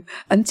 So,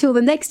 until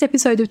the next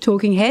episode of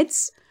Talking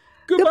Heads,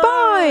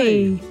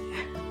 goodbye!